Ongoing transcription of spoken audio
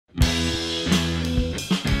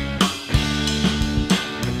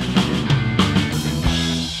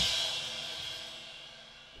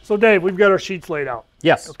So Dave, we've got our sheets laid out.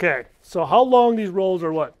 Yes. Okay, so how long these rolls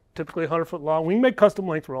are what? Typically 100 foot long. We can make custom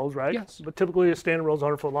length rolls, right? Yes. But typically a standard roll is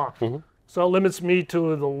 100 foot long. Mm-hmm. So it limits me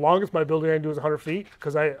to the longest my building I can do is 100 feet,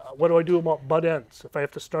 because what do I do about butt ends if I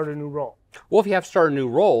have to start a new roll? Well, if you have to start a new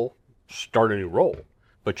roll,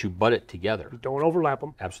 but you butt it together. Don't overlap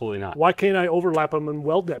them. Absolutely not. Why can't I overlap them and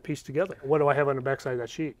weld that piece together? What do I have on the backside of that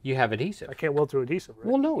sheet? You have adhesive. I can't weld through adhesive, right?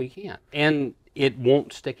 Well, no, you can't. And it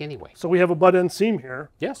won't stick anyway. So we have a butt end seam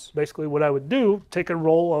here. Yes. Basically what I would do, take a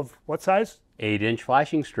roll of what size? 8-inch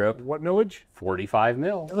flashing strip, What millage? 45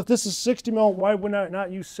 mil. And if this is 60 mil, why would I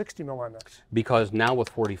not use 60 mil on this? Because now with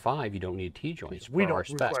 45, you don't need T-joints. We for don't our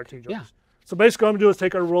spec. require T-joints. Yeah. So basically what I'm going to do is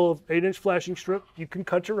take a roll of 8-inch flashing strip. You can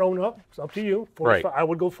cut your own up. It's up to you. 45, Right. I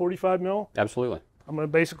would go 45 mil. Absolutely. I'm going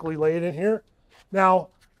to basically lay it in here. Now,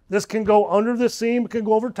 this can go under the seam. It can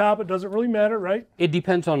go over top. It doesn't really matter, right? It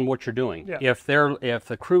depends on what you're doing. Yeah. If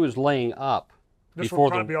the crew is laying up This before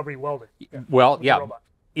will probably be welded. Yeah. well, the yeah. robot.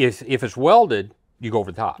 If it's welded, you go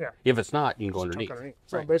over the top. Yeah. If it's not, you can go Tuck underneath.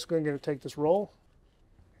 So Right. basically I'm going to take this roll.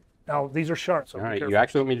 Now, these are sharp, so All be right. careful. You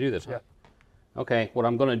actually want me to do this? Huh? Yeah. Okay. What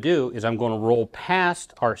I'm going to do is I'm going to roll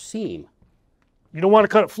past our seam. You don't want to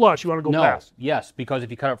cut it flush. You want to go No. past. Yes, because if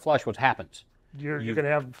you cut it flush, what happens? You're going to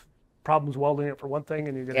have problems welding it for one thing,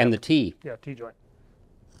 and you're going to And the T. yeah, T-joint.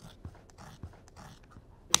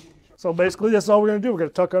 So basically, that's all we're going to do. We're going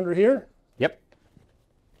to tuck under here, Yep.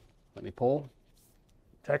 Let me pull.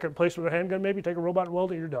 tack it in place with a handgun maybe, take a robot and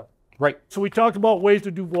weld it, you're done. Right. So we talked about ways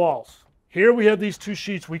to do walls. Here we have these two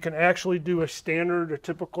sheets. We can actually do a standard, a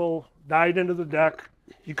typical dyed into the deck.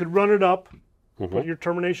 You could run it up, put your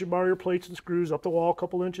termination bar, your plates and screws up the wall a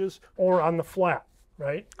couple inches, or on the flat,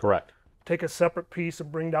 right? Correct. Take a separate piece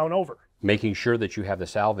and bring down over. Making sure that you have the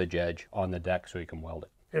salvage edge on the deck so you can weld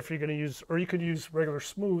it. If you're going to use, or you could use regular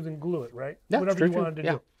smooth and glue it, right? Yeah, Whatever true, you true. wanted to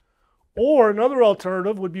Yeah. do. Or another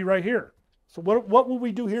alternative would be right here. So what will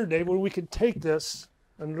we do here, Dave? Where we can take this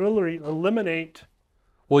and really eliminate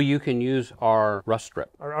Well, you can use our rust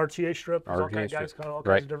strip. our RTA strip. There's all RTA kinds of guys, strip. kind of all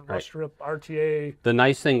Right, kinds of different right. rust strip, RTA. The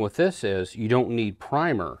nice thing with this is you don't need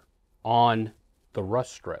primer on the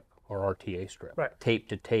rust strip or RTA strip. Right. Tape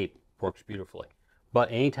to tape works beautifully. But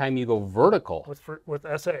anytime you go vertical With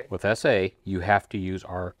SA. with SA, you have to use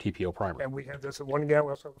our TPO primer. And we have this at 1 gallon,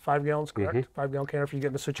 we also have 5 gallons, correct? Mm-hmm. 5 gallon can if you get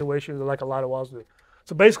in a situation like a lot of walls do.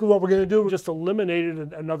 So basically what we're going to do is just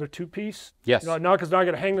eliminate another two piece. Yes. You know, now because now I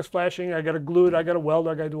got to hang this flashing, I got to glue it, I got to weld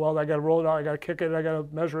it, I got to do all that, I got to roll it out, I got to kick it, I got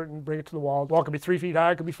to measure it and bring it to the wall. The wall could be 3 feet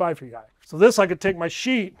high, it could be 5 feet high. So this I could take my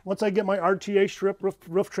sheet, once I get my RTA strip,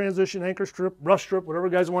 roof transition, anchor strip, rust strip, whatever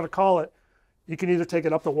you guys want to call it, you can either take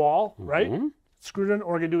it up the wall, right? Screw it in,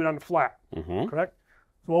 or you can do it on the flat, correct?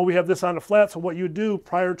 So while we have this on the flat, so what you do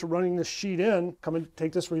prior to running this sheet in, come and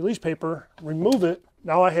take this release paper, remove it.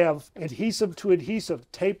 Now I have adhesive to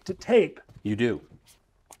adhesive, tape to tape. You do.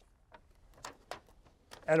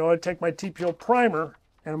 And I'm going to take my TPO primer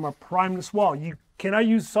and I'm going to prime this wall. Can I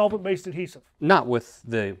use solvent-based adhesive? Not with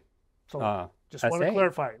the So just want to SA.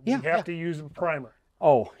 clarify. Yeah, You have yeah. to use a primer.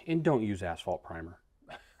 Oh, and don't use asphalt primer.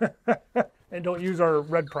 And don't use our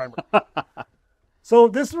red primer. So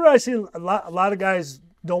this is where I see a lot of guys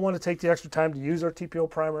don't want to take the extra time to use our TPO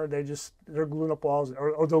primer. They're gluing up walls,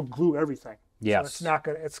 or they'll glue everything. Yes. So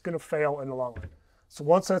it's gonna fail in the long run. So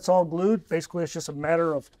once that's all glued, basically it's just a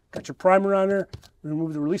matter of got your primer on there,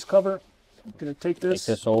 remove the release cover. I'm gonna take Take this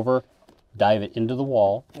this over, dive it into the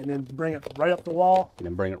wall, and then bring it right up the wall and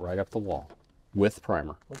then bring it right up the wall with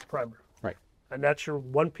primer. with primer. Right. And that's your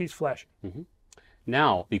one-piece flashing.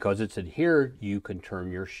 Now, because it's adhered, you can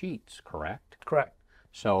turn your sheets, correct? Correct.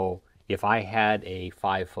 So if I had a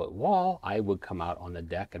 5-foot wall, I would come out on the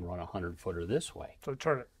deck and run a 100-footer this way. So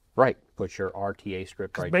turn it. Right. Put your RTA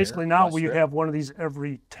strip right there. Basically now rust we strip. have one of these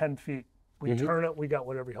every 10 feet. We turn it, we got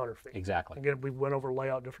one every 100 feet. Exactly. Again, we went over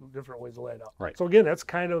layout, different ways to lay it out. Right. So again, that's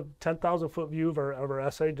kind of 10,000 foot view of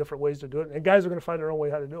our SA, different ways to do it. And guys are going to find their own way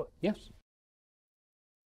how to do it. Yes.